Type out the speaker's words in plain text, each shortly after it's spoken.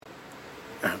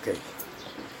Okay.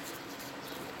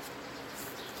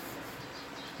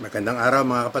 Magandang araw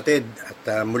mga kapatid. At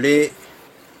muli,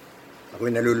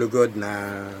 ako'y nalulugod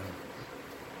na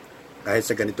kahit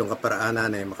sa ganitong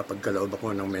kaparaanan ay makapagkaloob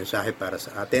ako ng mensahe para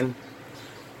sa atin.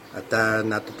 At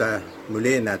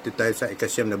muli natuto tayo sa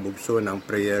ikasyam na bugso ng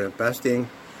prayer and fasting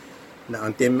na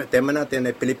ang tema natin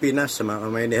ay Pilipinas sa mga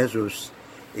kamay ni Jesus,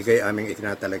 ika'y aming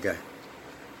itinatalaga.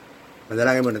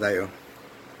 Manalangin muna tayo.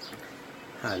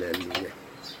 Hallelujah.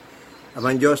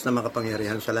 Amang Diyos na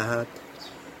makapangyarihan sa lahat,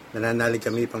 nananalig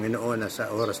kami, Panginoon, na sa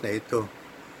oras na ito,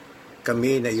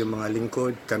 kami na iyong mga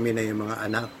lingkod, kami na iyong mga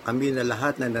anak, kami na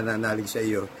lahat na nananalig sa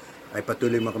iyo, ay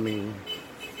patuloy mo kaming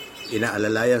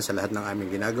inaalalayan sa lahat ng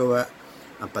aming ginagawa.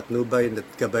 Ang patnubay at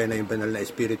gabay na iyong banal na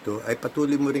Espiritu ay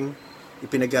patuloy mo ring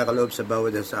ipinagkakaloob sa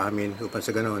bawat sa amin upang sa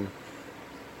ganoon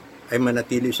ay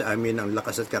manatili sa amin ang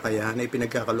lakas at kakayahan na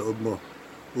ipinagkakaloob mo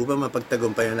upang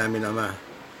mapagtagumpayan namin, Ama,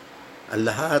 ang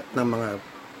lahat ng mga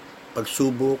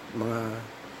pagsubok, mga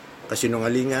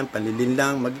kasinungalingan,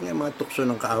 panlilinlang, maging ang mga tukso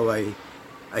ng kaaway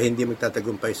ay hindi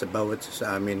magtatagumpay sa bawat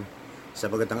sa amin,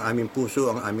 sapagat ang aming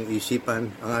puso, ang aming isipan,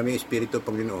 ang aming espiritu,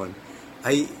 Panginoon,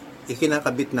 ay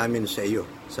ikinakabit namin sa iyo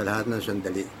sa lahat ng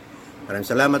sandali. Maraming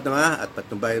salamat naman at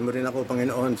patnubayan mo rin ako,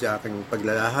 Panginoon, sa aking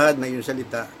paglalahad ng iyong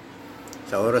salita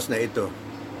sa oras na ito.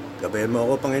 Gabayan mo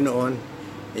ako, Panginoon,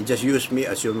 and just use me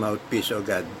as your mouthpiece, O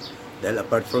God. Dahil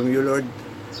apart from you, Lord,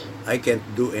 I can't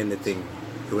do anything.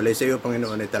 Iwalay sa iyo,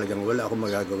 Panginoon, ay talagang wala akong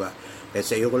magagawa. Kaya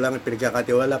sa iyo ko lang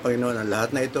pinagkakatiwala, Panginoon, ang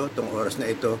lahat na ito, itong oras na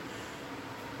ito,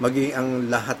 maging ang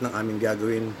lahat ng aming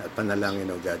gagawin at panalangin,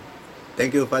 O God.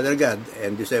 Thank you, Father God,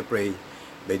 and this I pray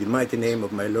by the mighty name of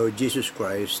my Lord Jesus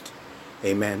Christ.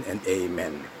 Amen and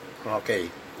amen. Okay.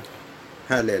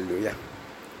 Hallelujah.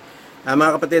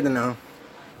 Mga kapatid,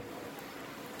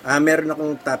 meron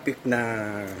akong topic na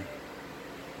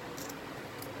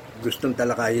gustong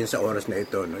talakayin sa oras na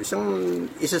ito.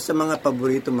 Isa sa mga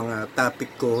paborito mga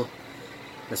topic ko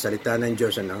na salita ng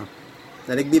Diyos, na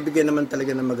nagbibigay naman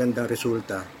talaga ng magandang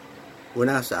resulta.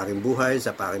 Una, sa aking buhay,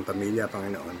 sa aking pamilya,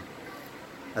 Panginoon.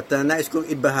 At nais kong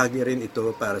ibahagi rin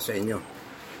ito para sa inyo.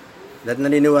 At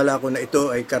naniniwala ako na ito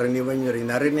ay karaniwan nyo rin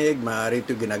narinig, maaari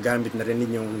ito ginagamit na rin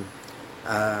ninyong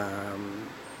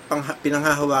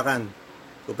pinanghahawakan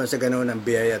upang sa ganoon ang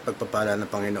biyaya at pagpapala ng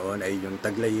Panginoon ay yung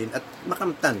taglayin at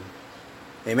makamtan.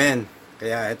 Amen.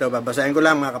 Kaya ito, babasahin ko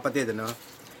lang mga kapatid.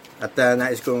 At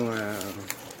nais kong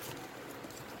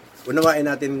unawain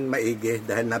natin maigi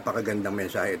dahil napakagandang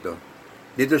mensahe ito.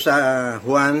 Dito sa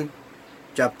Juan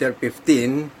chapter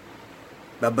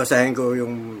 15, babasahin ko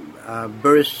yung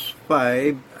verse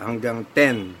 5 hanggang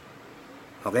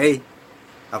 10. Okay?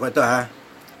 Ako ito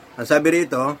Ang sabi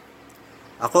rito,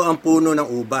 ako ang puno ng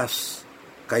ubas,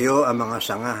 kayo ang mga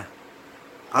sanga.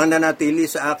 Ang nanatili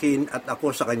sa akin at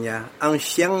ako sa kanya, ang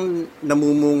siyang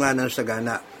namumunga ng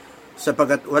sagana,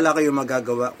 sapagat wala kayong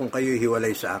magagawa kung kayo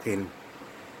hiwalay sa akin.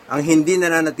 Ang hindi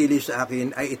nananatili sa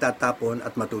akin ay itatapon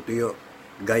at matutuyo,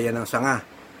 gaya ng sanga.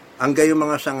 Ang gayong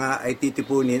mga sanga ay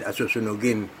titipunin at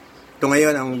susunugin. Ito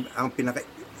ngayon ang pinaka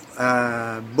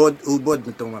ubod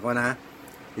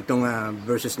itong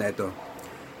verses na ito.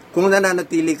 Kung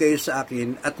nananatili kayo sa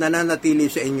akin at nananatili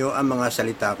sa inyo ang mga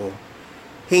salita ko,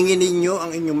 hingin ninyo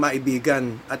ang inyong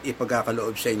maibigan at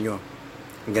ipagkakaloob sa inyo.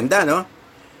 Ang ganda, no?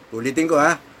 Ulitin ko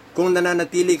Kung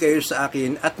nananatili kayo sa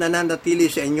akin at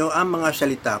nananatili sa inyo ang mga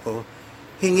salita ko,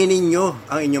 hingin ninyo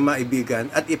ang inyong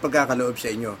maibigan at ipagkakaloob sa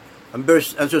inyo. Ang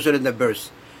susunod na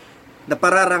verse.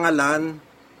 Napararangalan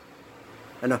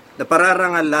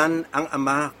ang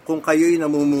Ama kung kayo'y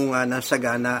namumunga ng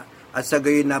sagana at sa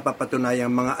gayon napapatunayang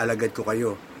mga alagad ko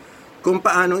kayo. Kung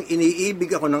paanong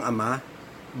iniibig ako ng Ama,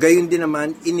 gayon din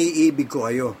naman iniibig ko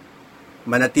kayo.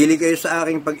 Manatili kayo sa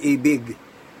aking pag-ibig.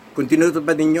 Kung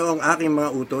tinutupad ninyo ang aking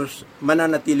mga utos,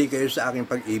 mananatili kayo sa aking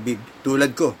pag-ibig.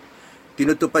 Tulad ko,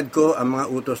 tinutupad ko ang mga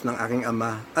utos ng aking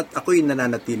Ama at ako'y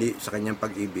nananatili sa kanyang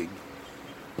pag-ibig.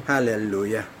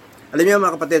 Hallelujah. Alam niyo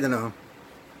mga kapatid,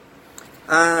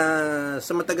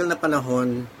 sa matagal na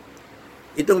panahon,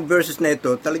 itong verses na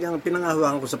ito, talagang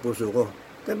pinangahawakan ko sa puso ko.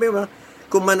 Sabi ba,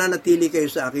 kung mananatili kayo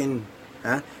sa akin,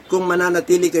 kung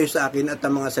mananatili kayo sa akin at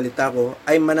ang mga salita ko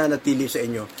ay mananatili sa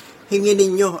inyo, hingin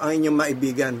ninyo ang inyong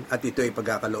maibigan at ito ay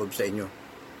pagkakaloob sa inyo.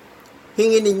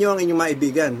 Hingin ninyo ang inyong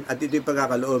maibigan at ito ay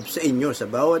pagkakaloob sa inyo, sa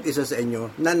bawat isa sa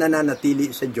inyo na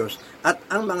nananatili sa Diyos at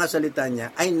ang mga salita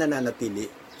niya ay nananatili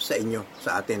sa inyo,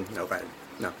 sa atin. Okay.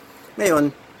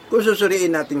 Ngayon, kung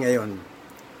susuriin natin ngayon,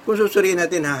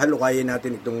 hahalukayin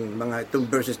natin itong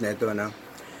verses na ito,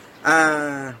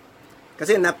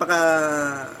 kasi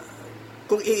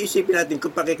kung iisipin natin,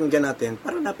 kung pakikinggan natin,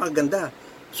 parang napakaganda.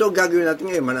 So, gagawin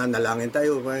natin ngayon, mananalangin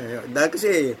tayo. Dahil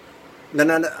kasi,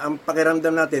 ang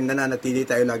pakiramdam natin, nananatili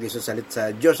tayo lagi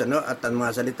sa Diyos, ano? At ang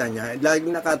mga salita niya,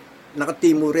 laging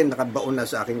nakatimo rin, nakabaon na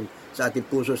sa ating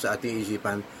puso, sa ating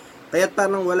isipan. Kaya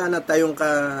parang wala na tayong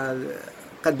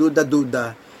kaduda-duda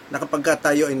na kapag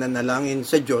tayo ay nanalangin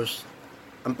sa Diyos,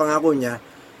 ang pangako niya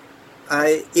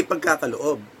ay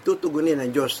ipagkakaloob. Tutugunin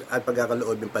ng Diyos at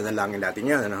pagkakaloob yung panalangin natin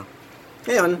yan, ano?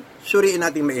 Ngayon, suriin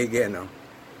natin maigi, ano?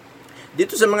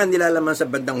 Dito sa mga nilalaman sa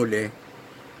bandang huli,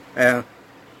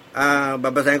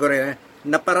 babasahin ko rin,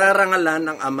 napararangalan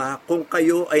ng Ama kung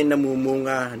kayo ay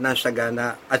namumunga ng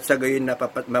sagana at sa gayon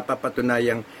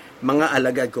mapapatunayang mga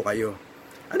alagad ko kayo.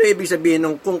 Ano ibig sabihin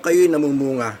ng kung kayo ay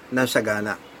namumunga ng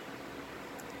sagana?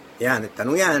 Yan,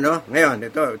 tanong yan, no?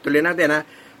 Ngayon, ito, tuloy natin, ha?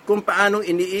 Kung paanong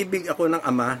iniibig ako ng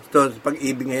Ama, ito,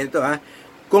 pag-ibig ngayon ito, ha?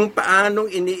 Kung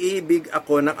paanong iniibig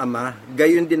ako ng Ama,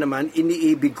 gayon din naman,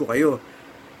 iniibig ko kayo.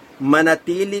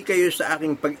 Manatili kayo sa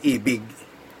aking pag-ibig.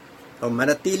 O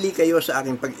manatili kayo sa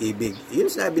aking pag-ibig. Yun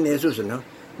sabi ni Jesus, ano?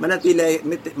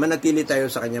 Manatili tayo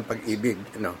sa kanyang pag-ibig,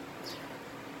 ano?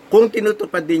 Kung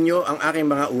tinutupad ninyo ang aking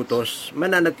mga utos,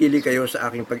 mananatili kayo sa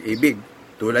aking pag-ibig.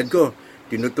 Tulad ko,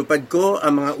 tinutupad ko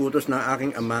ang mga utos ng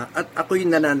aking Ama at ako'y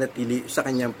nananatili sa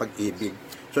kanyang pag-ibig.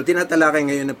 So, tinatalakay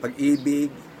ngayon ng pag-ibig.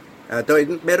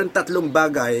 Meron 3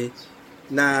 bagay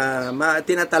na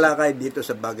tinatalakay dito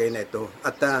sa bagay na ito.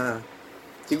 At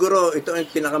siguro ito ang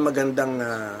pinakamagandang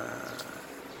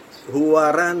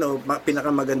huwaran o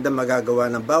pinakamagandang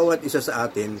magagawa ng bawat isa sa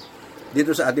atin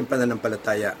dito sa ating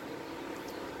pananampalataya.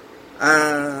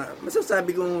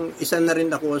 Masasabi kong isa na rin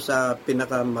ako sa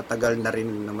pinakamatagal na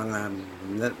rin ng mga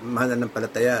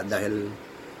mananampalataya dahil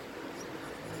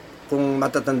kung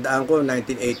matatandaan ko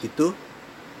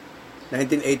 1982,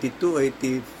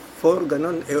 84,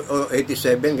 ganon, o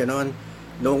 87, ganon,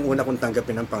 noong una kong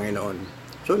tanggapin ng Panginoon.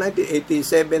 So,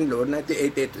 1987, Lord,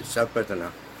 1988, sapat na.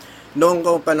 Noong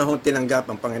ko panahon tinanggap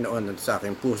ang Panginoon sa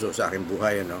aking puso, sa aking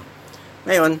buhay, ano.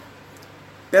 Ngayon,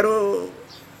 pero,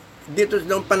 dito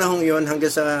noong panahon yon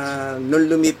hanggang sa,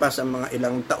 nung lumipas ang mga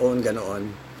ilang taon, ganoon,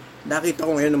 nakita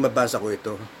ko ngayon nung mabasa ko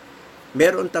ito,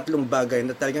 meron 3 bagay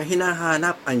na talagang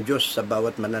hinahanap ang Diyos sa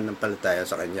bawat mananampalataya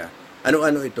sa Kanya.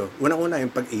 Ano-ano ito? Unang-una yung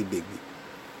pag-ibig.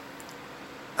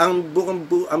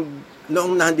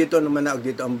 Noong nandito, nung manaog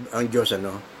dito ang Diyos,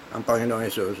 ano, ang Panginoong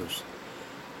Jesus,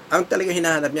 ang talagang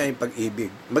hinahanap niya yung pag-ibig.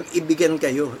 Mag-ibigan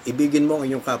kayo. Ibigin mo ang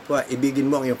iyong kapwa. Ibigin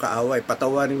mo ang iyong kaaway.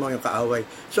 Patawarin mo ang iyong kaaway.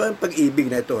 So, ang pag-ibig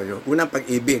na ito, yung unang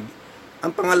pag-ibig.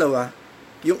 Ang pangalawa,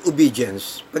 yung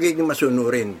obedience, pagiging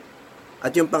masunurin.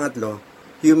 At yung pangatlo,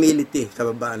 humility,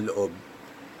 kababaan loob.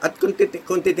 At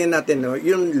kung titingnan natin, no,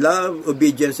 yung love,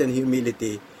 obedience, and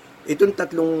humility, itong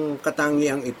 3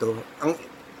 katangiang ito, ang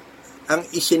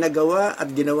isinagawa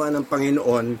at ginawa ng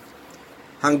Panginoon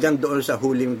hanggang doon sa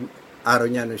huling araw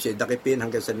niya, nung siya dakipin,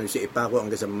 hanggang sa nung siya ipako,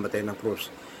 hanggang sa mamatay ng krus.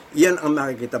 Iyan ang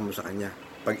makikita mo sa Kanya.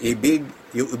 Pag-ibig,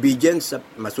 yung obedience,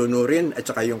 masunurin, at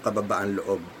saka yung kababaan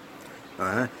loob.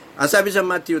 Ang sabi sa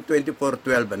Matthew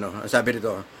 24:12, ano, ang sabi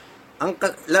dito,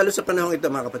 lalo sa panahong ito,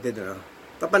 mga kapatid, ano,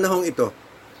 panahong ito,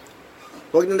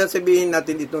 huwag na sabihin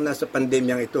natin ito nasa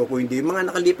pandemyang ito, kung hindi mga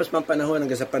nakalipas pang panahon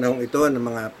hanggang sa panahong ito ng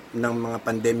mga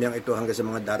pandemyang ito hanggang sa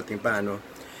mga darating pa, ano.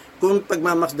 Kung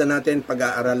pagmamasdan natin,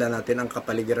 pag-aaralan natin ang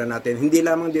kapaligiran natin, hindi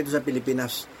lamang dito sa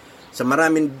Pilipinas, sa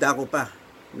maraming dako pa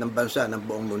ng bansa, ng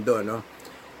buong mundo, no.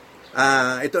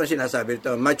 Ito ang sinasabi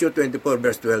ito, Matthew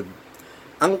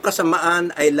 24:12. Ang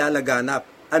kasamaan ay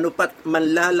lalaganap, ano pat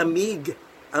manlalamig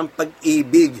ang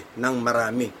pag-ibig ng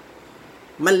marami.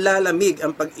 Manlalamig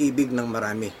ang pag-ibig ng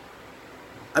marami.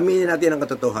 Aminin natin ang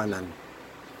katotohanan.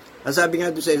 Ang sabi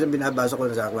nga doon sa isang binabasa ko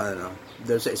sa akla, no?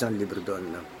 Doon sa isang libro doon,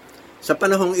 no? Sa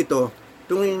panahong ito,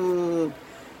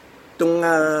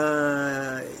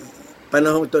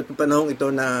 panahong ito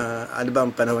na, ano ba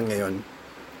ang panahon ngayon?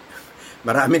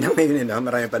 Marami na ngayon, no?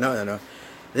 Maraming panahon, ano?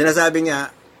 Sinasabi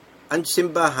nga, ang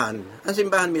simbahan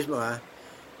mismo,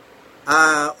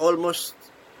 almost,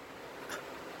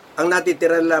 ang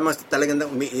natitira lamang talagang na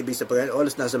umiibig sa Panginoon,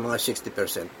 almost nasa mga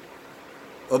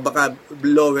 60%. O baka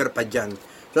lower pa dyan.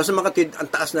 So sa mga ang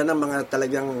taas na ng mga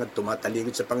talagang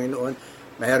tumataligid sa Panginoon,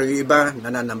 mayroon yung iba,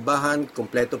 nananambahan,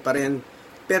 kumpleto pa rin.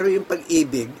 Pero yung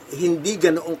pag-ibig, hindi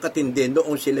ganoong katindi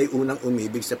noong sila'y unang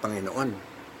umibig sa Panginoon.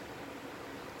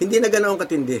 Hindi na ganoong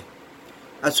katindi.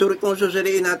 At kung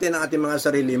susuriin natin ang ating mga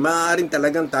sarili, maaaring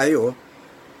talagang tayo,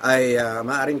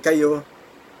 maaaring kayo,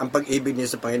 ang pag-ibig niya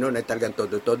sa Panginoon ay talagang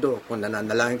todo-todo. Kung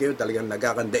nananalangin kayo, talagang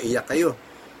nagkakandaiyak kayo.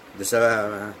 Sa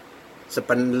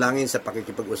panalangin, sa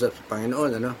pakikipag-usap sa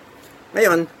Panginoon. Ano?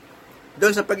 Ngayon,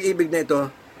 doon sa pag-ibig na ito,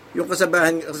 Yung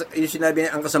kasabahan, yung sinabi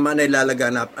niya, ang kasamaan ay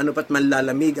lalaganap, ano pat man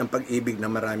lalamig ang pag-ibig na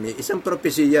marami. Isang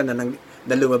propesiya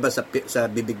na lumabas sa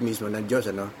bibig mismo ng Diyos,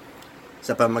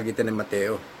 sa pamagitan ng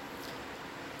Mateo.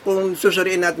 Kung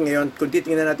susuriin natin ngayon, kung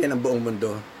titingnan natin ang buong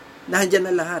mundo, nandiyan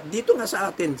na lahat. Dito nga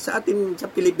sa atin, sa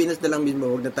Pilipinas na lang mismo,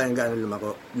 huwag na tayong gaano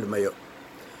lumayo.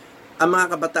 Ang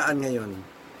mga kabataan ngayon,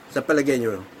 sa palagay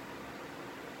nyo,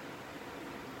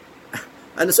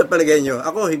 ano sa palagay nyo?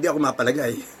 Ako, hindi ako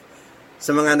mapalagay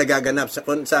sa mga nagaganap,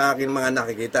 sa aking mga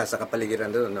nakikita sa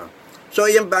kapaligiran doon. So,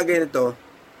 yung bagay na ito,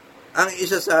 ang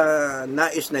isa sa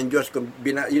nais ng Diyos,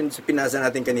 yun sa pinasa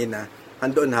natin kanina,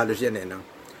 handoon halos yan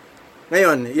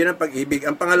Ngayon, yun ang pag-ibig.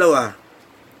 Ang pangalawa,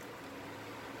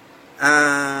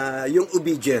 yung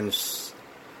obedience.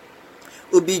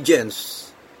 Obedience.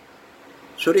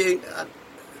 Sorry,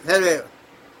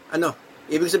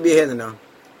 ibig sabihin,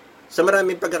 sa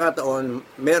maraming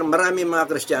pagkakataon, maraming mga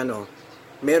Kristiyano,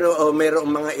 mayroong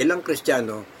mga ilang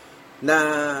Kristiyano na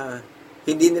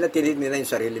hindi nila tinitingnan yung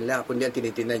sarili nila, kundi ang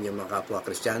tinitingnan yung mga kapwa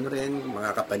Kristiyano rin,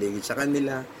 mga kapaligid sa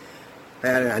kanila.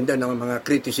 Kaya andun ang mga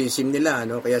criticism nila,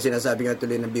 kaya sinasabi nga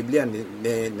tuloy ng Biblia ni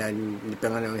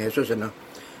Panginoong Jesus,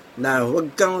 na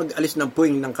huwag kang mag-alis ng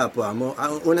puwing ng kapwa mo.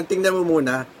 Ang unang tingnan mo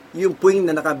muna, yung puwing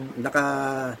na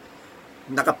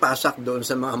nakapasak doon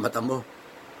sa mga mata mo.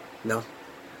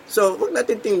 So, huwag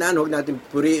natin tingnan, huwag natin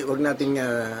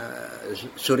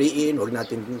suriin, huwag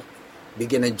natin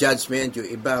bigyan ng judgment yung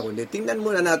iba, kundi tingnan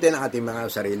muna natin ang ating mga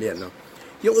sarili.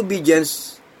 Yung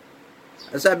obedience,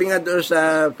 sabi nga doon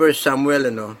sa 1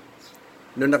 Samuel, nung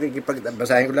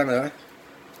basahin ko lang,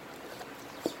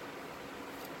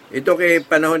 ito kay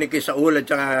panahon ni kay Saul at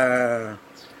saka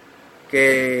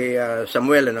kay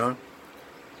Samuel,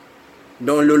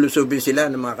 noong lulusubin sila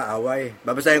ng mga kaaway.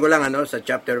 Babasahin ko lang, sa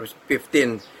chapter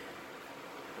 15.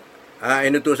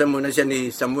 Inutusan muna siya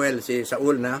ni Samuel, si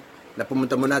Saul, na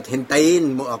pumunta muna at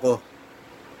hintayin mo ako.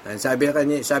 Sabi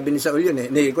ni Saul yun,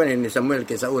 ni Samuel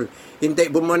kay Saul,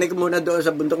 bumalik muna doon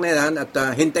sa bundok na yan at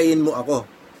hintayin mo ako.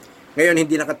 Ngayon,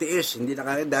 hindi nakatiis,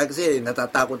 dahil kasi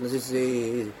natatakot na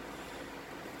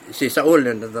si Saul,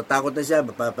 natatakot na siya,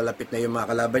 papalapit na yung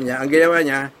mga kalaban niya. Ang ginawa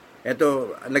niya,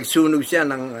 nagsunog siya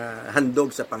ng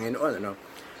handog sa Panginoon.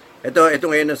 Ito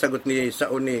ngayon ang sagot ni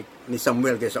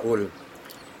Samuel kay Saul.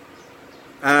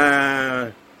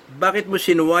 Bakit mo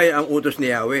sinuway ang utos ni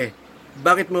Yahweh?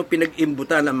 Bakit mo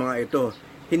pinag-imbutan ang mga ito?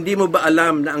 Hindi mo ba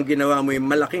alam na ang ginawa mo ay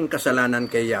malaking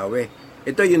kasalanan kay Yahweh?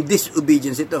 Ito yung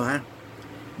disobedience ito,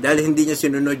 dahil hindi niya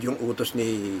sinunod yung utos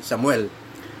ni Samuel.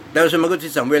 Dahil sumagot si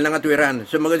Samuel ng atwiran.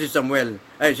 Sumagot si Saul.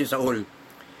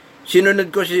 Sinunod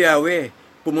ko si Yahweh.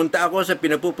 Pumunta ako sa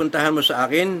pinapupuntahan mo sa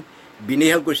akin.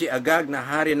 Binihag ko si Agag na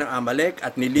hari ng Amalek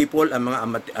at nilipol ang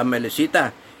mga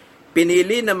Amalesita.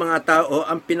 Pinili ng mga tao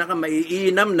ang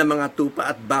pinakamaiinam na mga tupa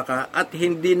at baka at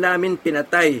hindi namin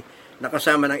pinatay na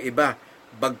kasama ng iba.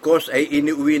 Bagkos ay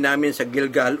iniuwi namin sa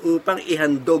Gilgal upang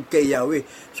ihandog kay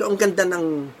Yahweh. So, ang ganda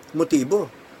ng motibo.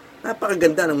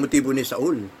 Napakaganda ng motibo ni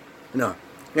Saul.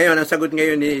 Ngayon, ang sagot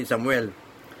ngayon ni Samuel.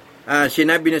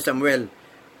 Sinabi ni Samuel,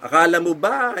 akala mo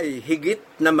ba ay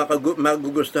higit na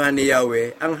magugustuhan ni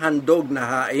Yahweh ang handog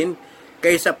na hain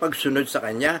kaysa pagsunod sa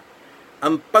Kanya?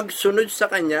 Ang pagsunod sa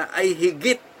Kanya ay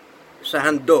higit sa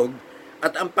handog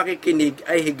at ang pakikinig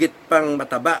ay higit pang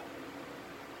mataba,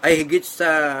 ay higit sa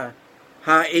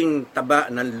haing taba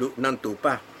ng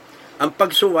tupa. Ang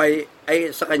pagsuway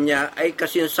ay sa Kanya ay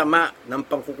kasinsama ng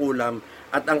pangkukulam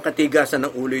at ang katigasan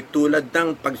ng ulo'y tulad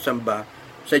ng pagsamba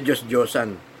sa Diyos-Diyosan.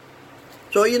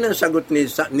 So, yun ang sagot ni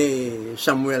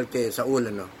Samuel kay Saul.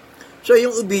 So,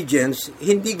 yung obedience,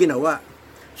 hindi ginawa.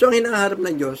 So, ang hinaharap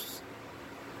ng Diyos,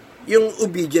 yung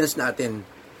obedience natin.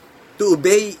 To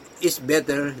obey is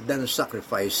better than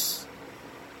sacrifice.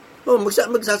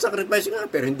 Magsasacrifice nga,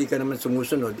 pero hindi ka naman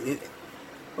sumusunod.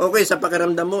 Okay, sa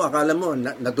pakiramdam mo, akala mo,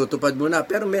 natutupad mo na,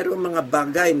 pero mayroong mga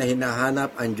bagay na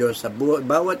hinahanap ang Diyos sa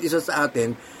bawat isa sa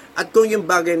atin, at kung yung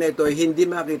bagay na ito hindi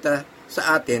makita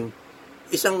sa atin,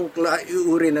 isang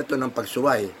uri na ito ng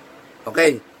pagsuway.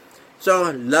 Okay?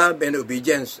 So, love and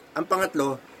obedience. Ang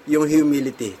pangatlo, yung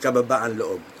humility, kababaan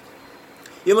loob.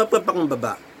 Yung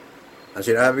mapagpakumbaba. Ang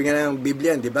sinabi nga ng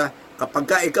Biblia, di ba? Kapag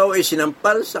ka ikaw ay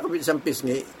sinampal sa isang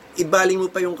pisngi, ibaling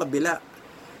mo pa yung kabila.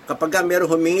 Kapag ka meron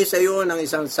humingi sa iyo ng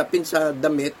isang sapin sa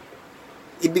damit,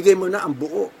 ibigay mo na ang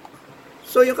buo.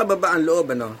 So, yung kababaan loob,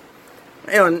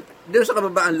 Ngayon, doon sa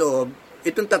kababaan loob,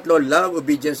 itong tatlo, love,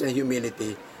 obedience, and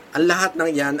humility, ang lahat ng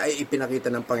yan ay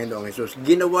ipinakita ng Panginoong Hesus.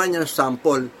 Ginawa niyang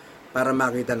sample para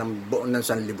makita ng buong ng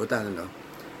sanlibutan.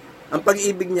 Ang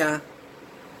pag-ibig niya,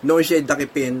 noon siya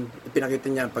dakipin, ipinakita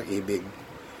niya ang pag-ibig.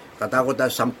 Katakot na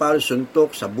sampal,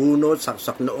 suntok, sabunot,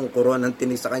 saksak noong koronang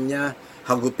tinig sa kanya,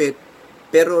 hagupit.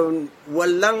 Pero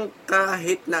walang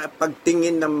kahit na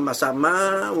pagtingin ng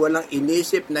masama, walang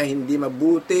inisip na hindi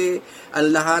mabuti. Ang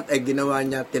lahat ay ginawa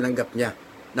niya, tinanggap niya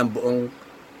ng buong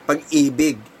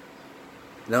pag-ibig.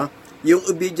 No? Yung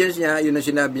obedience niya, yun ang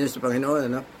sinabi niya sa Panginoon.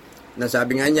 Ano?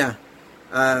 Nasabi nga niya,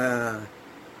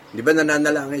 di ba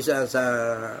nananalangin siya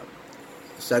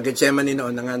sa Gethsemane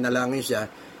noon, nanganalangin siya,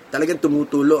 talagang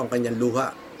tumutulo ang kanyang luha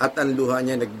at ang luha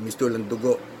niya nagmistulang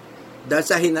dugo. Dahil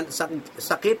sa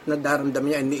sakit na daramdam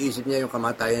niya, iniisip niya yung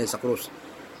kamatayan niya sa krus.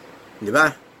 Di ba?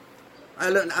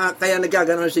 Kaya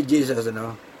nagkaganon si Jesus,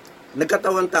 ano?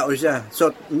 Nagkatawang tao siya.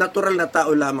 So, natural na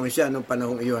tao lamang siya noong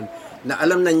panahong iyon. Na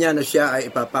alam na niya na siya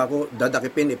ay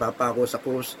dadakipin, ipapako sa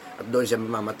krus at doon siya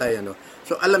mamamatay. Ano?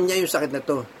 So, alam niya yung sakit na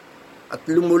to. At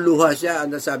lumuluha siya,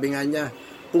 ang sabi nga niya,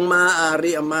 kung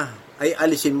maaari, Ama, ay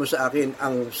alisin mo sa akin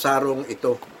ang sarong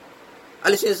ito.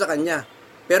 Alisin sa kanya.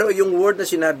 Pero yung word na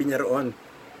sinabi niya roon,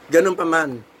 ganun pa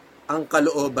man, ang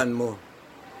kalooban mo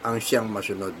ang siyang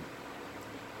masunod.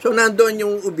 So, nandoon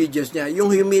yung obedience niya,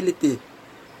 yung humility,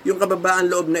 yung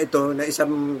kababaan loob na ito, na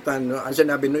isang, ang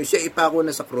sinabi nung siya ipako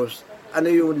na sa cross,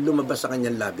 ano yung lumabas sa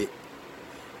kanyang labi?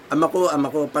 Ama ko,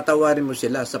 patawarin mo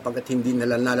sila sapagkat hindi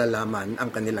nila nalalaman ang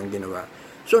kanilang ginawa.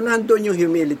 So, nandoon yung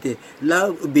humility,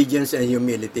 love, obedience, and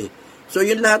humility. So,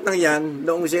 yun lahat ng yan,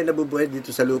 noong siya nabubuhay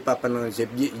dito sa lupa pa ng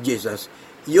Jesus,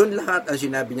 yun lahat ang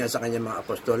sinabi niya sa kanyang mga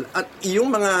apostol. At yung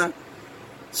mga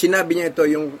sinabi niya ito,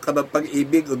 yung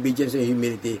pag-ibig, obedience, and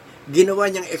humility, ginawa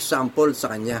niyang example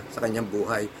sa kanya, sa kanyang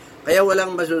buhay. Kaya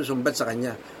walang masusumbat sa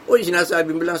kanya. Uy,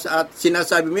 sinasabi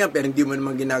mo yan, pero hindi mo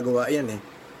naman ginagawa yan eh.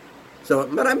 So,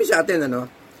 marami sa atin, ano?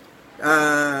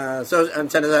 So, ang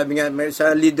sinasabi nga,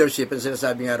 sa leadership, ang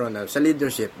sinasabi nga ron, sa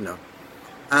leadership, no?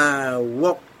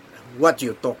 Walk what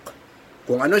you talk.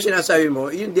 Kung ano sinasabi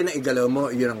mo, yun din ang igalaw mo,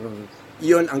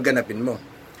 yun ang ganapin mo.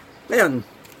 Ngayon,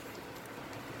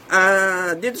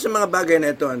 dito sa mga bagay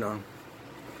na ito, ano,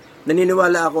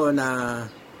 naniniwala ako na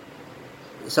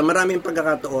sa maraming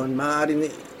pagkakataon, maaari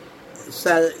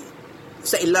sa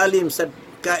ilalim, sa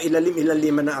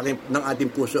kailalim-ilaliman ng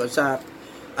ating puso,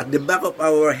 at the back of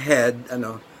our head,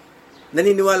 ano,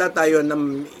 naniniwala tayo na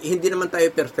hindi naman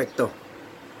tayo perfecto.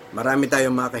 Marami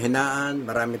tayong mga kahinaan,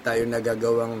 marami tayong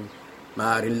nagagawang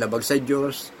maaaring labag sa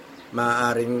Diyos,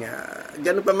 maaaring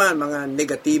gano'n pa man, mga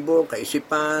negatibo,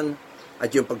 kaisipan,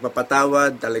 at yung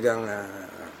pagpapatawad, talagang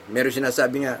meron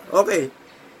sinasabi nga, okay,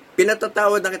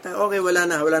 pinatatawad na kita, okay, wala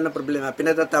na problema,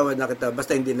 pinatatawad na kita,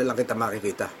 basta hindi na lang kita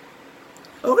makikita.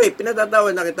 Okay,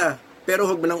 pinatatawad na kita,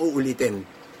 pero huwag mo nang uulitin.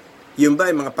 Yun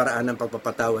ba yung mga paraan ng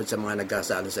pagpapatawad sa mga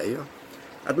nagkasala sa iyo?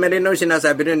 At meron nung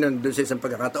sinasabi rin doon sa isang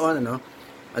pagkakataon, ano,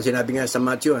 ang sinabi nga sa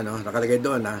Matthew, ano, nakalagay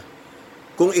doon,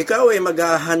 kung ikaw ay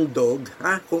maghahandog,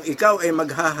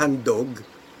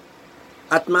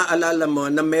 at maalala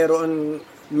mo na may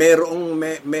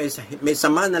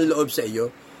sama ng loob sa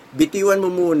iyo, bitiwan mo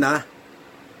muna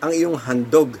ang iyong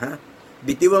handog,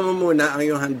 Bitiwan mo muna ang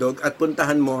iyong handog at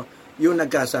puntahan mo yung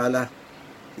nagkasala.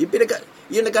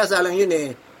 Yung nagkasalang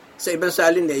yun sa ibang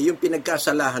salin yung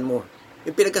pinagkasalahan mo.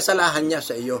 Yung pinagkasalahan niya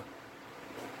sa iyo.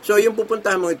 So, yung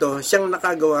pupuntahan mo ito, siyang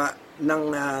nakagawa ng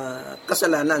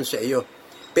kasalanan sa iyo.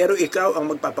 Pero ikaw ang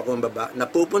magpapakumbaba na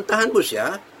pupuntahan mo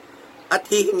siya at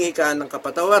hihingi ka ng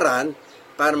kapatawaran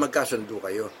para magkasundo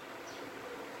kayo.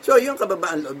 So, yung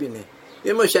kababaan loob yun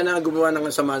Yun mo, siya na gumawa ng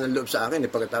sama ng loob sa akin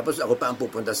pagkatapos ako pa ang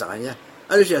pupunta sa kanya.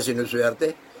 Ano siya,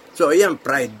 sinuswerte? So, ayan,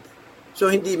 pride. So,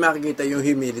 hindi makikita yung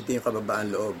humility, yung kababaan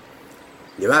loob.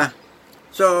 Di ba?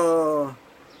 So,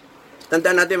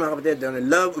 tandaan natin mga kapatid,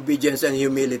 love, obedience, and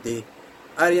humility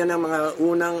ay yan ang mga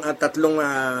unang tatlong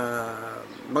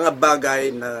mga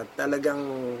bagay na talagang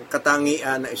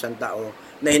katangian na isang tao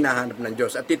na hinahanap ng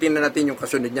Diyos. At titingnan natin yung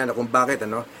kasunod niya na kung bakit,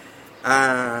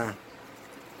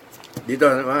 dito,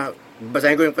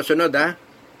 basahin ko yung kasunod,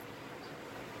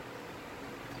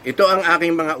 Ito ang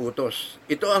aking mga utos.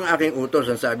 Ito ang aking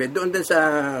utos, ang sabi. Doon din sa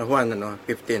Juan,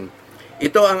 15.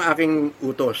 Ito ang aking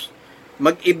utos.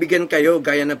 Mag-ibigan kayo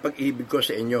gaya ng pag-ibig ko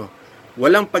sa inyo.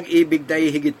 Walang pag-ibig na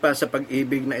higit pa sa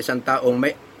pag-ibig na isang taong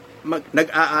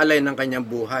nag-aalay ng kanyang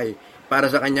buhay para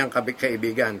sa kanyang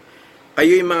kaibigan.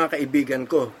 Kayo'y mga kaibigan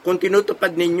ko. Kung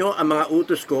tinutupad ninyo ang mga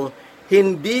utos ko,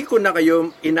 hindi ko na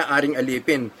kayo inaaring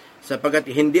alipin,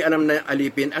 sapagkat hindi alam na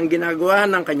alipin ang ginagawa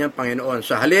ng kanyang Panginoon.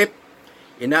 Sa halip,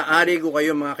 inaari ko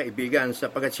kayo mga kaibigan,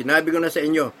 sapagkat sinabi ko na sa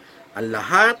inyo, ang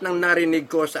lahat ng narinig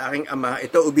ko sa aking Ama,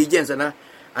 ito obedience,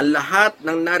 ang lahat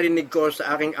ng narinig ko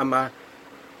sa aking Ama,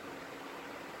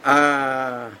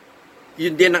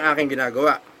 yun din ang aking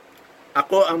ginagawa.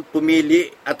 Ako ang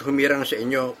pumili at humirang sa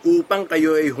inyo upang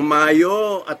kayo ay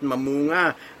humayo at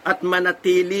mamunga at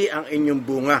manatili ang inyong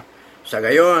bunga. Sa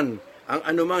gayon, ang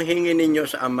anumang hingin ninyo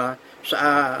sa Ama sa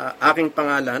aking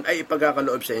pangalan ay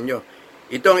ipagkakaloob sa inyo.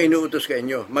 Ito ang inuutos sa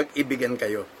inyo, mag-ibigan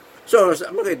kayo. So,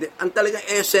 ang talagang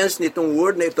essence nitong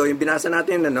word na ito, yung binasa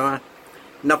natin,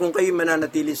 na kung kayo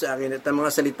mananatili sa akin at ang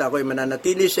mga salita ko ay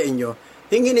mananatili sa inyo,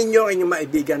 hingin ninyo ang inyong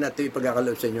maibigan at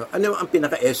ipagkakaloob sa inyo. Ano ang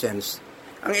pinaka-essence?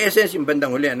 Ang essence yung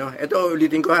bandang huli, Ito,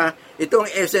 ulitin ko Ito ang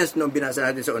essence nung binasa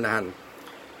natin sa unahan.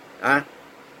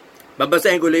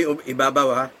 Babasahin ko lang yung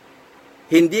ibabaw,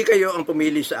 Hindi kayo ang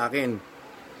pumili sa akin.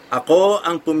 Ako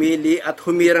ang pumili at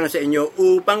humirang sa inyo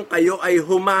upang kayo ay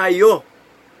humayo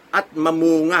at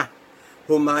mamunga.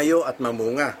 Humayo at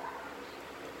mamunga.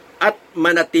 At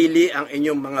manatili ang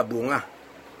inyong mga bunga.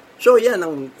 So, yan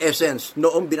ang essence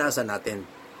noong binasa natin.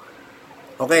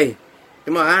 Okay.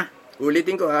 Timo,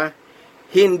 ulitin ko,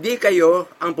 Hindi kayo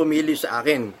ang pumili sa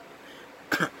akin.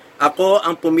 Ako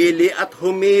ang pumili at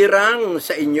humirang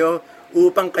sa inyo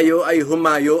upang kayo ay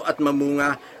humayo at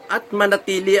mamunga at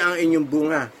manatili ang inyong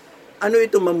bunga. Ano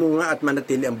ito mamunga at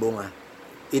manatili ang bunga?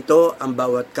 Ito ang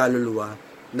bawat kaluluwa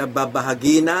na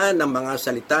babahagi na ng mga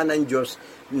salita ng Diyos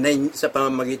sa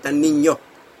pamamagitan ninyo,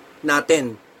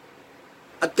 natin.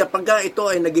 At kapag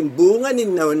ito ay naging bunga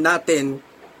ninyo natin,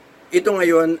 ito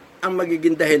ngayon ang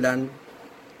magiging dahilan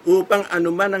upang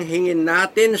anuman ang hingin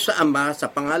natin sa Ama sa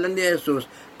pangalan ni Jesus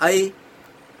ay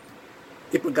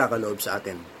ipagkakaloob sa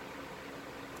atin.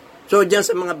 So, diyan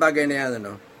sa mga bagay na yan,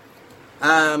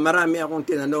 marami akong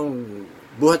tinanong,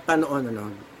 buhat pa noon,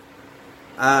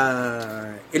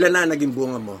 ilan na naging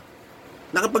bunga mo?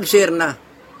 Nakapag-share na,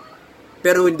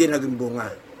 pero hindi naging bunga.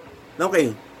 Okay,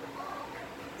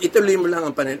 ituloy mo lang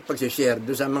ang pag-share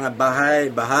doon sa mga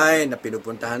bahay na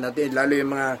pinupuntahan natin, lalo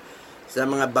yung sa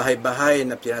mga bahay-bahay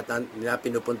na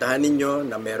pinupuntahan ninyo,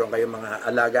 na meron kayong mga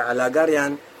alaga-alaga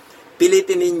riyan,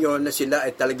 pilitin ninyo na sila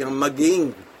ay talagang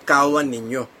maging kawan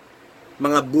ninyo,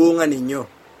 mga bunga ninyo.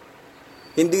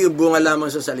 Hindi yung bunga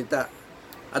lamang sa salita.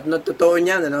 At natotoo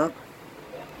niyan,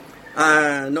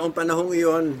 noong panahong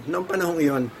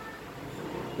iyon,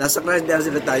 nasa Christ dahil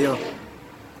sila tayo.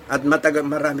 At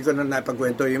marami ko na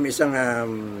napagkwento, yung isang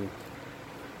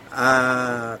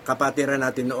kapatiran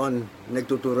natin noon,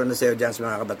 nagtuturo na sa iyo dyan sa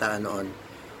mga kabataan noon,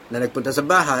 na nagpunta sa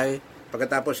bahay,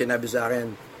 pagkatapos sinabi sa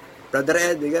akin,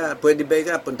 Brother Ed, pwede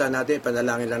ba punta natin,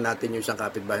 panalangin lang natin yung isang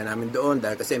kapitbahay namin doon,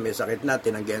 dahil kasi may sakit na,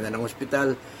 tinanggihan na ng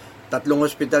ospital, 3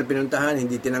 ospital pinuntahan,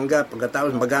 hindi tinanggap,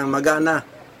 pagkatapos magana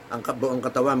ang buong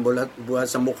katawan, buhat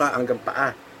sa muka hanggang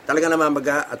paa, talaga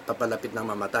namamaga at papalapit ng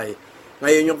mamatay.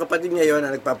 Ngayon yung kapatid ngayon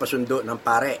na nagpapasundo ng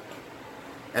pare.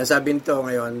 Ang sabi nito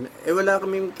ngayon, wala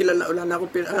kaming kilala, wala na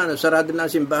akong sarado na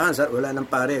ang simbahan, wala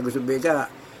nang pare, gusto ba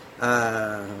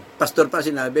pastor pa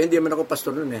sinabi, hindi man ako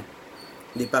pastor noon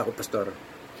hindi pa ako pastor.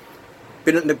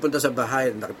 Nagpunta sa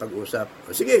bahay,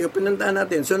 nakipag-usap. Sige, pinuntahan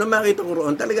natin. So, nung makita ko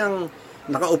roon, talagang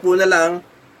nakaupo na lang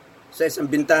sa isang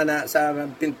bintana, sa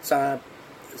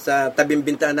tabing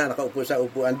bintana, nakaupo sa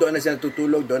upuan. Doon na siya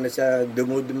natutulog, doon na siya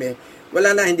dumudumi.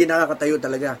 Wala na, hindi nakakatayo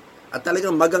talaga. At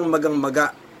talagang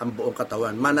maga ang buong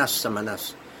katawan, manas sa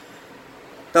manas.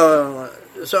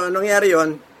 So nangyari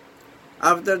yon.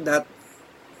 After that,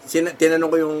 tinanong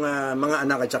ko yung mga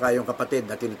anak at saka yung kapatid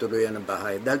na tinutuluyan ng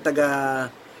bahay. Dahil taga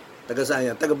saan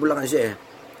yan? Taga Bulacan siya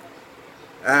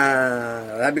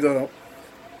sabi ko,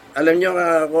 alam nyo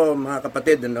ako mga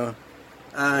kapatid,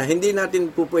 hindi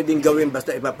natin po pwedeng gawin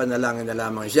basta ipapanalangin na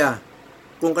lamang siya.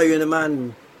 Kung kayo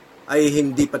naman ay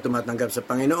hindi pa tumatanggap sa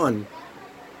Panginoon.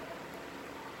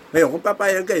 Ngayon, kung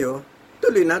papayag kayo,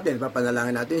 tuloy natin,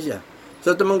 papanalangin natin siya.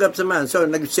 So, tumanggap sa man. So,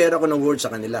 nag-share ako ng word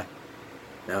sa kanila.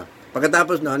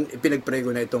 Pagkatapos noon, ipinag-pray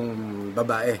ko na itong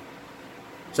babae.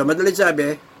 So, madalit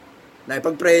sabi, na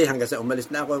ipag-pray hanggang sa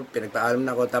umalis na ako, pinagpaalam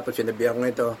na ako, tapos sinabihan ko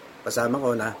ito, kasama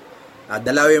ko na,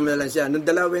 dalawin mo na lang siya. Nung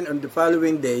dalawin, on the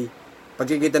following day,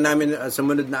 pagkikita namin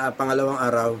sumunod na pangalawang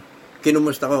araw,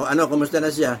 kinumusta ko, kumusta na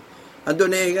siya?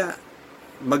 Andun na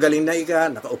magaling na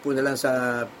nakaupo na lang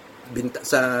sa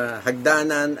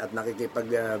hagdanan at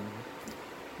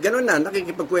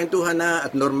nakikipagkwentuhan na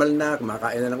at normal na,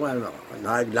 kumakain na lang,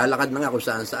 naglalakad na nga kung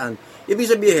saan-saan. Ibig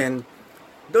sabihin,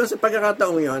 doon sa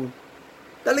pagkakataong yon,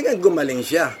 talagang gumaling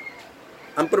siya.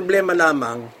 Ang problema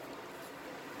lamang,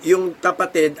 yung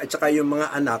kapatid at saka yung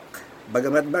mga anak,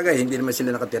 bagamat hindi naman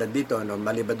sila nakatira dito,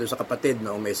 maliban doon sa kapatid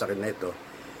noong may sakit na ito,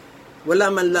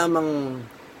 wala man lamang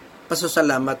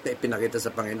pasasalamat na ipinakita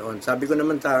sa Panginoon. Sabi ko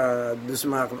naman doon sa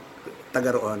mga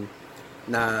taga roon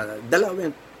na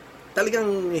dalawin, talagang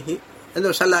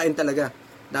salain talaga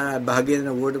na bahagi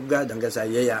ng Word of God hanggang sa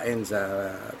yayain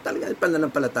sa talagang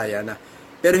pananampalataya na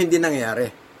Pero hindi nangyayari.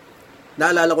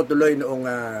 Naalala ko tuloy noong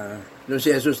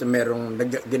si Jesus na merong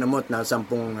ginamot na 10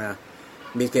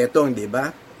 may ketong, di ba?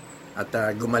 At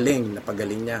gumaling,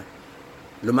 napagaling niya.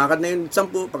 Lumakad na yung 10,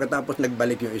 pagkatapos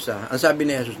nagbalik yung isa. Ang sabi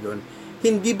ni Jesus doon,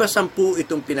 hindi ba 10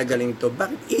 itong pinagaling to?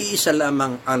 Bakit iisa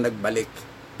lamang ang nagbalik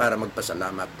para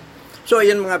magpasalamat? So,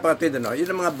 ayan mga kapatid, yun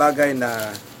ang mga bagay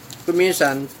na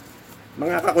kuminsan,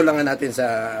 mga kakulangan natin sa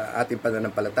ating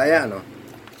pananampalataya.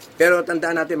 Pero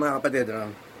tandaan natin mga kapatid,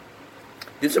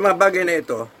 dito sa mga bagay na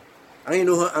ito,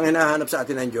 ang hinahanap sa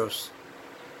atin ng Diyos,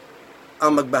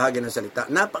 ang magbahagi ng salita.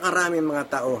 Napakaraming mga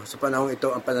tao sa panahon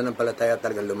ito, ang pananampalataya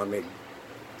talagang lumamig.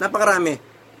 Napakarami.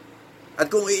 At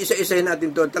kung iisa-isahin natin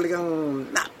to, talagang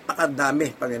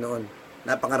napakadami, Panginoon.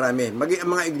 Napakarami. Ang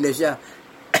mga iglesia,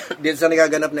 dito sa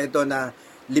nagaganap na ito na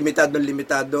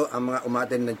limitado ang mga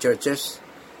umaten ng churches.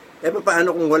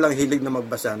 Paano kung walang hilig na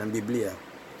magbasa ng Biblia?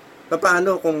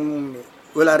 Paano kung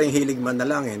wala ring hilig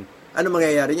manalangin? Ano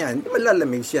mangyayari niyan?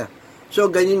 Malalamig siya. So,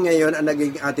 ganyan ngayon ang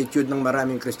naging attitude ng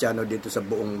maraming Kristiyano dito sa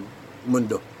buong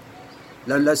mundo.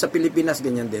 Lalo sa Pilipinas,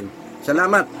 ganyan din.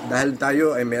 Salamat dahil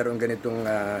tayo ay meron ganitong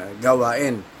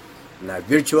gawain na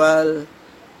virtual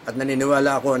at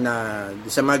naniniwala ako na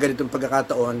sa mga ganitong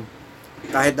pagkakataon,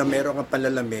 kahit na meron kang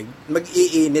panlalamig,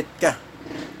 mag-iinit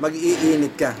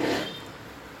ka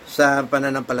sa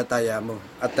pananampalataya mo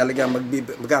at talaga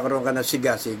magkakaroon ka ng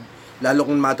sigasig, lalo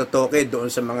kung matutoke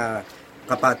doon sa mga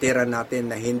kapatiran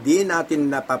natin na hindi natin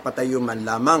napapatayo man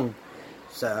lamang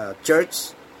sa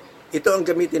church. Ito ang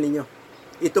gamitin ninyo.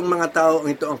 Itong mga tao,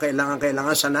 ito ang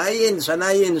kailangan sanayin.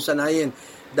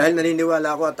 Dahil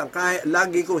naniniwala ako at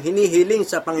lagi ko hinihiling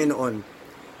sa Panginoon.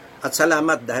 At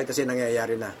salamat dahil kasi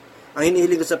nangyayari na. Ang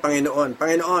hinihiling ko sa Panginoon,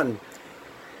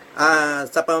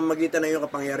 sa pamamagitan ng iyong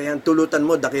kapangyarihan, tulutan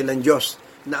mo, dakilang Diyos,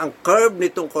 na ang curve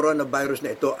nitong coronavirus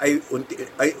na ito ay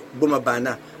bumaba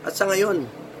na. At sa ngayon,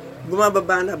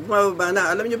 bumababa na.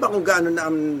 Alam niyo ba kung gaano na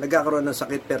ang nagkakaroon ng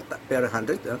sakit per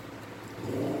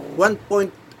 100?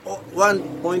 1.8 o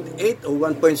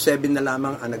 1.7 na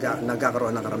lamang ang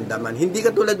nagkakaroon ng karamdaman. Hindi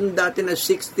katulad ng dati na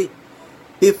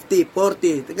 60, 50,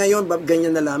 40. Ngayon,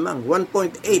 ganyan na lamang.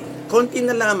 1.8. Konti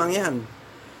na lamang yan.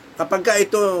 Kapag ka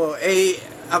ito,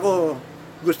 ako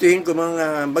gustuhin ko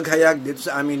mga maghayag dito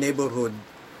sa aming neighborhood,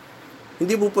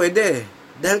 hindi po pwede.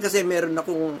 Dahil kasi meron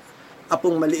akong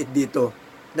apong maliit dito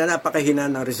na napakahina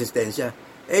ng resistensya.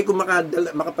 Kung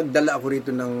makapagdala ako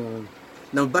rito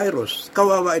ng virus,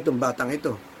 kawawa itong batang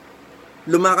ito.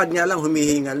 Lumakad nga lang,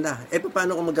 humihingal na.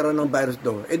 Paano kung magkaroon ng virus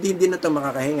doon? Hindi na ito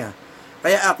makakahinga.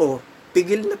 Kaya ako,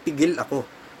 pigil na pigil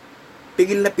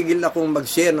akong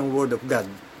mag-share ng Word of God.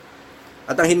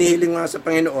 At ang hinihiling nga sa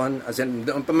Panginoon,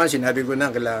 doon pa man sinabi ko na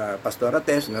kala Pastora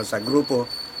Tess, sa grupo,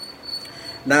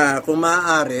 na kung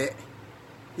maaari,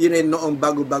 yun ay noong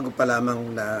bago-bago pa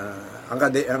lamang na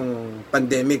ang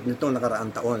pandemic nitong nakaraang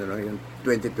taon, yung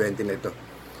 2020 na ito.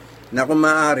 Na kung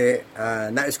maaari,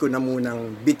 nais ko na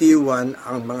munang bitiwan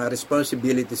ang mga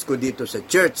responsibilities ko dito sa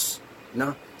church.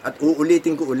 At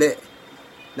uulitin ko uli.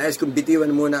 Nais kong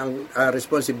bitiwan muna ang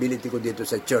responsibility ko dito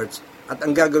sa church. At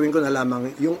ang gagawin ko na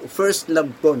lamang, yung first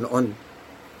love ko noon.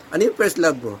 Ano yung first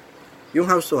love ko? Yung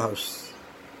house to house.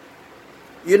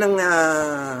 Yun ang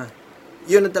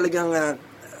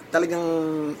talagang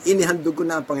inihandog ko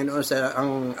na ang Panginoon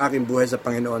ang aking buhay sa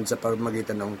Panginoon sa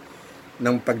pamamagitan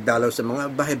ng pagdalaw sa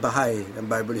mga bahay-bahay ng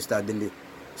Bible study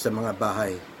sa mga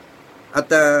bahay.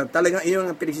 At talagang iyon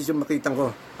ang pinagsimakitang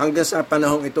ko. Hanggang sa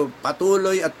panahong ito,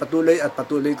 patuloy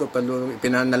ko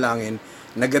pinanalangin,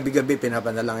 na gabi-gabi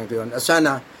pinapanalangin ko yun. At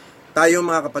sana, tayo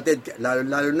mga kapatid, lalo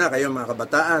na kayo mga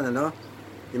kabataan,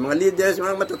 yung mga leaders, yung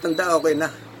mga matatanda, okay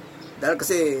na. Dahil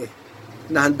kasi,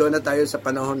 nahando na tayo sa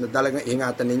panahon na talagang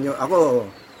ingatan ninyo. Ako,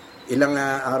 ilang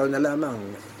araw na lamang,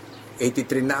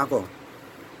 83 na ako.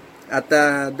 At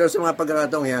doon sa mga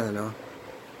pagkakataong yan,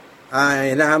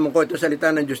 hinahamon ko ito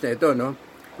salita ng Diyos na ito,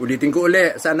 ulitin ko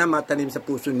uli, sana matanim sa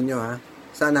puso ninyo,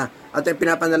 sana. At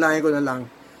pinapanalangin ko na lang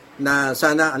na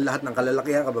sana ang lahat ng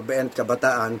kalalakihan, kababayan at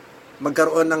kabataan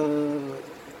magkaroon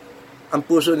ang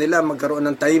puso nila, magkaroon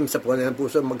ng taim sa kanilang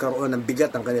puso, magkaroon ng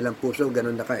bigat ang kanilang puso,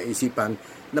 ganun na kaisipan,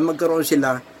 na magkaroon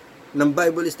sila ng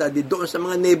Bible study doon sa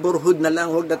mga neighborhood na lang,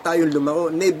 huwag na tayong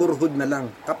lumako, neighborhood na lang,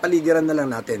 kapaligiran na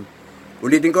lang natin.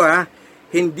 Ulitin ko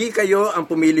hindi kayo ang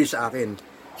pumili sa akin.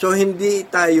 So, hindi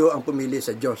tayo ang pumili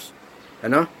sa Diyos.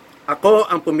 Ako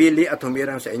ang pumili at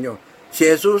humirang sa inyo. Si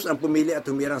Jesus ang pumili at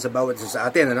humirang sa bawat isa sa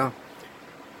atin.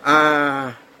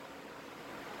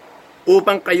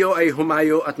 Upang kayo ay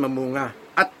humayo at mamunga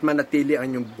at manatili ang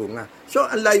inyong bunga. So,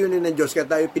 ang layunin ng Diyos, kaya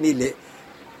tayo pinili.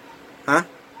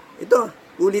 Ito,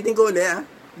 ulitin ko ulit.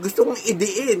 Gusto kong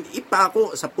idiin,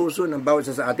 ipako sa puso ng bawat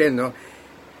isa sa atin.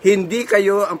 Hindi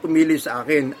kayo ang pumili sa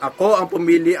akin. Ako ang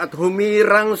pumili at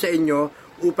humirang sa inyo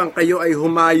upang kayo ay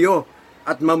humayo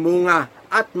at mamunga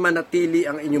at manatili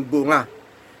ang inyong bunga.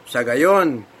 Sa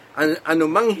gayon,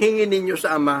 anumang hingin ninyo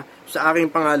sa Ama sa aking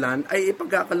pangalan ay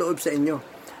ipagkakaloob sa inyo.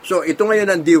 So, ito ngayon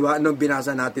ang diwa nung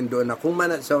binasa natin doon na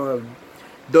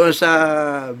doon sa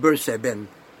verse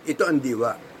 7. Ito ang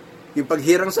diwa. Yung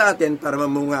paghirang sa atin para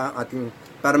mamunga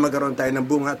para magkaroon tayo ng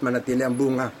bunga at manatili ang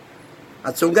bunga.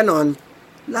 At so ganon,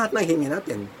 lahat ng hingin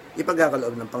natin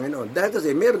ipagkakaloob ng Panginoon. Dahil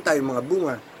kasi meron tayong mga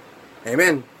bunga.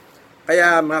 Amen.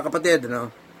 Kaya mga kapatid,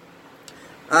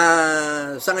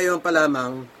 sa ngayon pa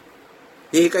lamang,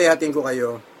 hihikayatin ko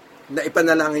kayo na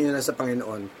ipanalangin nyo na sa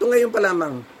Panginoon. Ito ngayon pa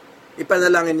lamang,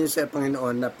 ipanalangin nyo sa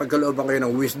Panginoon na pagkalooban kayo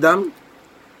ng wisdom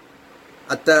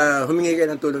at humingi kayo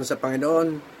ng tulong sa Panginoon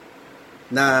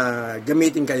na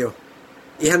gamitin kayo.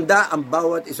 Ihanda ang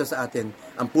bawat isa sa atin,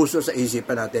 ang puso sa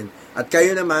isipan natin. At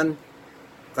kayo naman,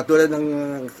 katulad ng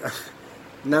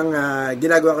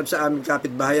ginagawa ko sa aming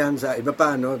kapitbahayan, sa iba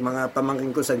pa, mga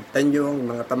pamangkin ko sa Tanyong,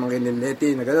 mga pamangkin ni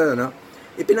Leti, na gano'n,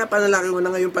 ipinapanalangin mo na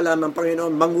ngayon pa lamang,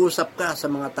 Panginoon, mangusap ka sa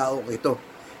mga tao ito.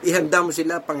 Ihanda mo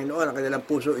sila, Panginoon, ang kanilang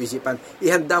puso, isipan.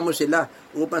 Ihanda mo sila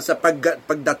upang sa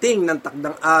pagdating ng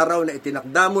takdang araw na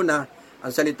itinakda mo na, ang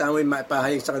salita mo ay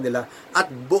maipahayag sa kanila at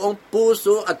buong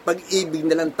puso at pag-ibig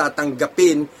nilang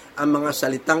tatanggapin ang mga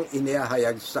salitang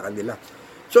inihahayag sa kanila.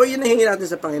 So, yun ang hingi natin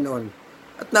sa Panginoon.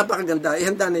 At napakaganda,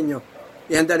 ihanda ninyo.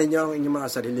 Ihanda ninyo ang inyong mga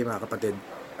sarili, mga kapatid.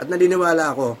 At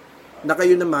naniniwala ako na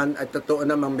kayo naman ay totoo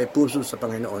namang may puso sa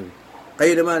Panginoon.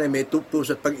 Kayo naman ay may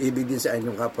puso at pag-ibig din sa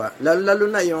inyong kapwa. Lalo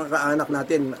na yung kaanak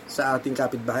natin sa ating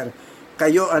kapitbahay.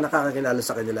 Kayo ang nakakakilala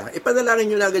sa kanila. Ipanalangin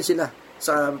nyo na agad sila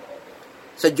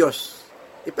sa Diyos.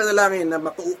 Ipanalangin na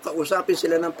makausapin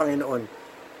sila ng Panginoon.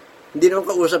 Hindi naman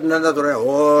kausap na natural,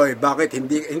 oy, bakit?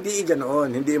 Hindi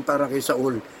ganoon. Hindi yung parang kay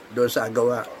Saul doon sa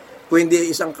agawa. Kung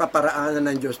hindi isang kaparaanan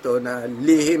ng Diyos to na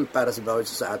lihim para sa bawat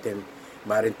isa sa atin.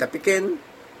 Maaring tapikin,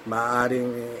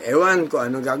 maaring ewan kung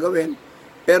anong gagawin.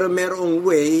 Pero merong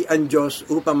way ang Diyos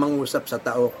upang mangusap sa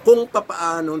tao. Kung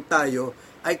papaano tayo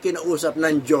ay kinausap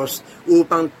ng Diyos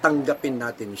upang tanggapin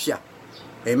natin siya.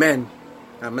 Amen.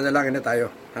 Manalangin na tayo.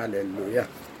 Hallelujah.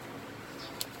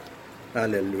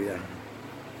 Hallelujah.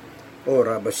 O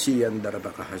rabasiyan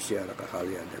darabakahasya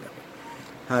rakahaliyan darabak.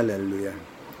 Hallelujah.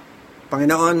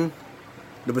 Panginoon,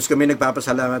 lubos kami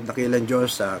nagpapasalamat dakilang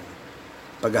Diyos sa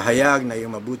paghahayag na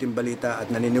iyong mabuting balita at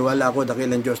naniniwala ako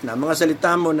dakilang Diyos na ang mga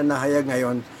salita mo na nahayag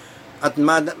ngayon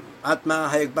at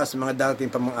mahayag pa sa mga darating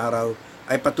pa mga araw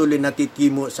ay patuloy na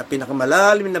titimo sa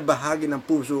pinakamalalim na bahagi ng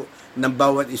puso ng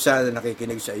bawat isa na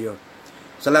nakikinig sa iyo.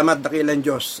 Salamat dakilang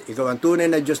Diyos. Ikaw ang tunay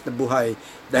na Diyos na buhay.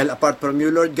 Dahil apart from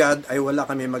you, Lord God, ay wala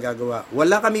kami magagawa.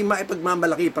 Wala kami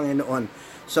maipagmamalaki, Panginoon.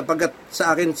 Sapagat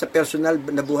sa akin, sa personal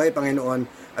na buhay,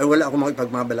 Panginoon, ay wala akong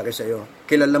makipagmamalaki sa iyo.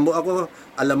 Kilala mo ako,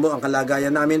 alam mo ang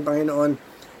kalagayan namin, Panginoon.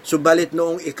 Subalit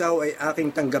noong ikaw ay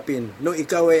aking tanggapin, noong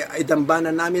ikaw ay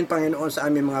idambanan namin, Panginoon, sa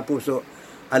aming mga puso,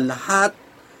 ang lahat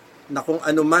na kung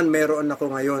anuman meron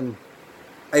ako ngayon,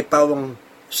 ay pawang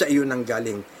sa iyo nang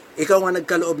galing. Ikaw ang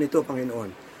nagkaloob nito,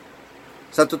 Panginoon.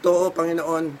 Sa totoo,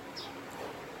 Panginoon,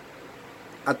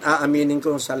 at aaminin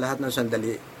ko sa lahat ng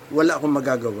sandali, wala akong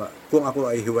magagawa kung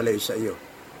ako ay hiwalay sa iyo.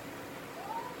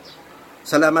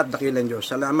 Salamat, dakilang Diyos.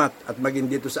 Salamat at maging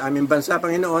dito sa aming bansa,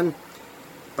 Panginoon.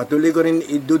 Patuloy ko rin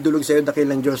idudulog sa iyo,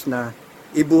 dakilang Diyos, na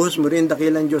ibuhos mo rin,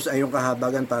 dakilang Diyos, ay iyong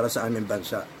kahabagan para sa aming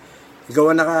bansa. Ikaw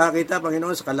ang nakakakita,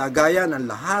 Panginoon, sa kalagayan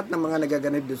ng lahat ng mga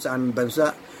nagaganap dito sa aming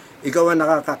bansa. Ikaw ang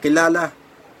nakakakilala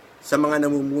sa mga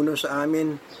namumuno sa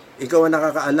amin. Ikaw ang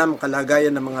nakakaalam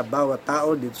kalagayan ng mga bawat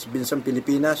tao dito sa bansang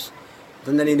Pilipinas. At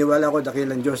naniniwala ko,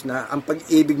 dakilang Diyos, na ang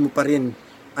pag-ibig mo pa rin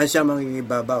ang siya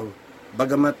mangingibabaw.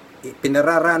 Bagamat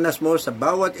pinararanas mo sa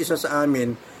bawat isa sa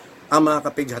amin ang mga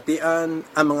kapighatian,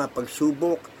 ang mga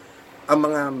pagsubok, ang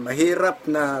mga mahirap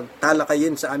na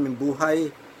talakayin sa aming buhay.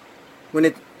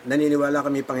 Ngunit naniniwala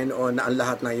kami, Panginoon, na ang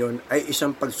lahat na iyon ay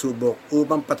isang pagsubok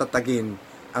upang patatagin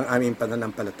ang aming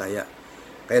pananampalataya.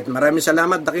 Kaya maraming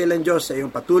salamat, dakilang Diyos, sa iyong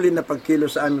patuloy na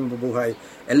pagkilos sa aming bubuhay.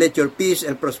 And let your peace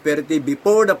and prosperity be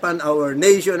poured upon our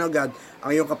nation, O God.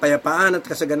 Ang iyong kapayapaan at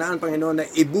kasaganaan, Panginoon, na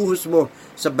ibuhos mo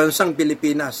sa bansang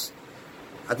Pilipinas.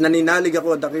 At naninalig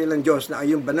ako, dakilang Diyos, na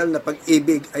ang iyong banal na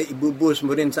pag-ibig ay ibubuhos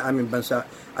mo rin sa aming bansa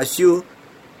as you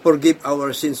forgive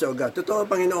our sins, O God.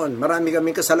 Totoo, Panginoon, marami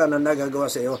kaming kasalanan na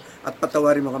nagagawa sa iyo at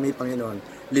patawarin mo kami,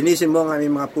 Panginoon. Linisin mo ang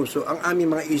aming mga puso, ang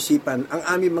aming mga isipan, ang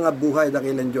aming mga buhay,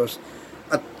 dakilang Diyos.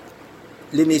 At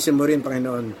linisin mo rin,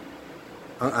 Panginoon,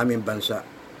 ang aming bansa.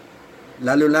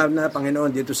 Lalo na,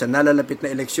 Panginoon, dito sa nalalapit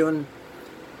na eleksyon,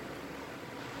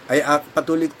 ay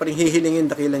patuloy pa rin hihilingin,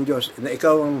 dakilang Diyos, na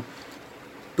ikaw ang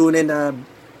tunay na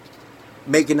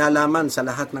may kinalaman sa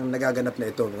lahat ng nagaganap na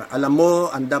ito. Alam mo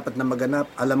ang dapat na maganap.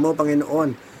 Alam mo, Panginoon,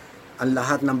 ang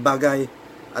lahat ng bagay.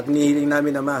 At nihiling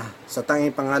namin, Ama, sa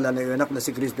tanging pangalan ng iyong anak na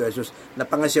si Kristo Jesus, na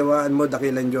pangasyawaan mo,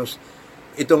 dakilang Diyos,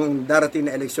 itong darating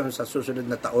na eleksyon sa susunod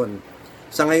na taon.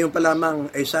 Sa ngayon pa lamang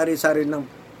ay sari-sari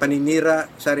ng paninira,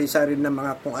 sari-sari ng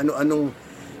mga kung ano-anong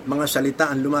mga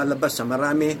salita ang lumalabas sa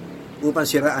marami upang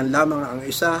siraan lamang ang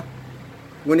isa.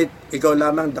 Ngunit ikaw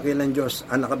lamang, dakilang Diyos,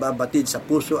 ang nakababatid sa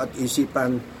puso at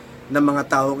isipan ng mga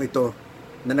taong ito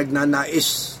na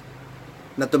nagnanais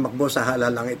na tumakbo sa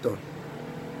halalang ito.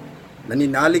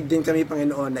 Naninalig din kami,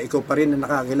 Panginoon, na ikaw pa rin na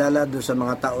nakakilala doon sa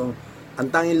mga taong ang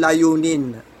tanging layunin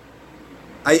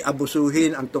ay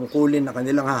abusuhin ang tungkulin na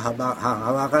kanilang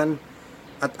hahawakan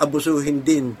at abusuhin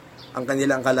din ang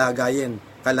kanilang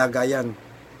kalagayan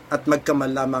at magkamal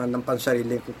lamang ng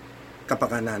pansariling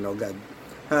kapakanan, O God.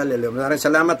 Hallelujah. Maraming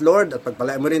salamat, Lord, at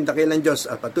pagpalain mo rin, dakilang Diyos,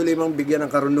 at patuloy mong bigyan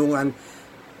ng karunungan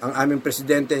ang aming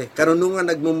presidente. Karunungan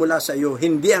nagmumula sa iyo,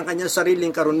 hindi ang kanyang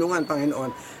sariling karunungan,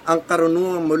 Panginoon. Ang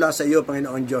karunungan mula sa iyo,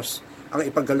 Panginoon Diyos, ang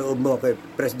ipagkaloob mo kay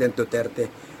President Duterte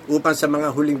upang sa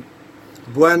mga huling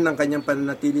buwan ng kanyang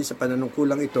pananatili sa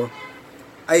panunungkulang ito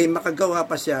ay makagawa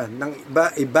pa siya ng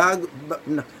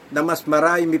na mas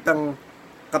marami pang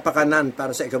kapakanan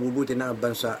para sa ikabubuti ng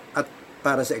bansa at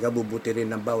para sa ikabubuti rin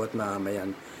ng bawat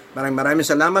mamamayan. Maraming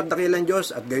salamat, dakilang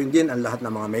Diyos, at gayon din ang lahat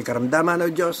ng mga may karamdaman, O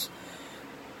Diyos.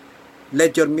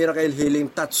 Let your miracle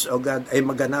healing touch, O God, ay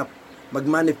maganap,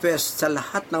 magmanifest sa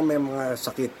lahat ng may mga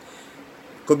sakit.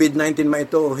 COVID-19 man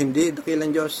ito o hindi, dakilang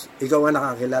Diyos, ikaw ang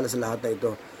nakakilala sa lahat na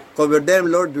ito. Cover them,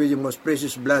 Lord, with your most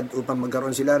precious blood upang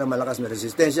magkaroon sila ng malakas na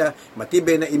resistensya,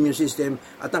 matibay na immune system,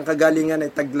 at ang kagalingan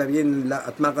ay taglarin nila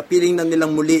at makapiling na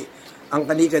nilang muli ang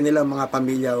kanilang mga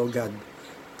pamilya, O God.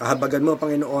 Kahabagan mo,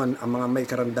 Panginoon, ang mga may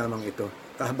karamdamang ito.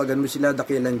 Kahabagan mo sila,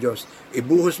 dakilang Diyos.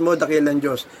 Ibuhos mo, dakilang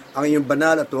Diyos, ang iyong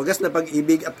banal at wagas na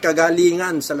pag-ibig at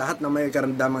kagalingan sa lahat ng may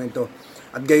karamdamang ito.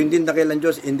 At gayon din, dakilang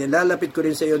Diyos, inilalapit ko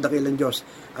rin sa iyo, dakilang Diyos,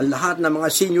 ang lahat ng mga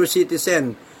senior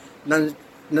citizen ng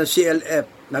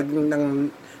CLF, ng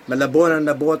Malabon, ng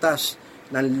Nabotas,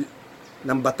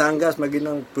 ng Batangas, maging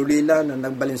ng Pulila, ng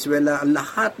Valenzuela, ang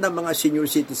lahat ng mga senior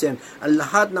citizen, ang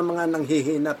lahat ng mga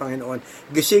nanghihina,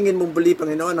 Panginoon. Gisingin mo muli,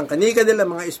 Panginoon, ang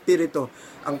kanilang mga espiritu,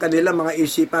 ang kanilang mga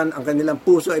isipan, ang kanilang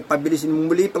puso, ay pabilisin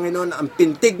mo muli, Panginoon, ang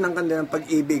pintig ng kanilang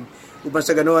pag-ibig, upang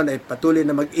sa ganoon ay patuloy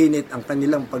na mag-init ang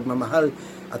kanilang pagmamahal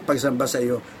at pagsamba sa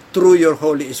iyo through your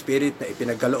Holy Spirit na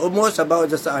ipinagkaloob mo sa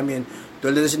bawat sa amin.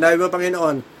 Tulad na sinabi mo,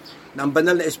 Panginoon, na ang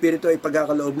banal na Espiritu ay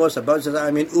pagkakaloob mo sa bawat sa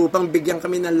amin upang bigyan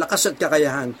kami ng lakas at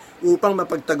kakayahan upang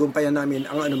mapagtagumpayan namin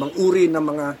ang anumang uri ng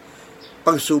mga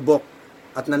pagsubok.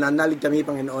 At nananalig kami,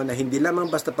 Panginoon, na hindi lamang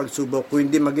basta pagsubok,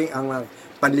 kundi maging ang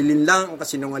panlilinlang, ang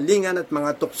kasinungalingan at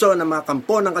mga tukso ng mga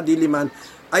kampo ng kadiliman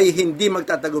ay hindi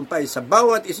magtatagumpay sa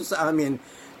bawat isa sa amin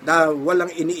na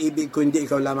walang iniibig kundi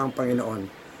ikaw lamang, Panginoon.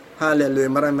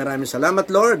 Hallelujah. Maraming salamat,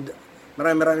 Lord.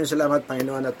 Maraming salamat,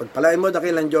 Panginoon, at pagpalain mo,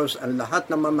 dakilang Diyos, ang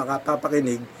lahat ng mga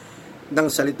makapapakinig ng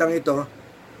salitang ito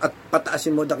at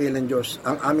pataasin mo, dakilang Diyos,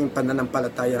 ang aming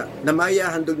pananampalataya na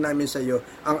maihahandog namin sa iyo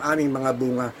ang aming mga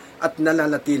bunga at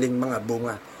nananatiling mga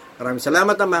bunga. Maraming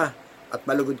salamat, Ama, at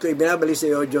malugod ko ibinabalik sa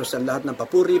iyo, Diyos, ang lahat ng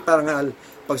papuri, parangal,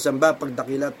 pagsamba,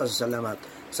 pagdakila at pasasalamat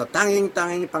sa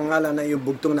tanging pangalan na iyong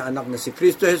bugtong na anak na si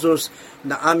Kristo Jesus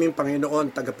na aming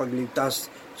Panginoon, tagapagligtas,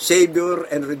 Savior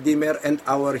and Redeemer and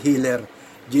our Healer,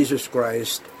 Jesus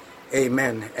Christ.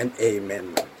 Amen and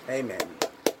Amen. Amen.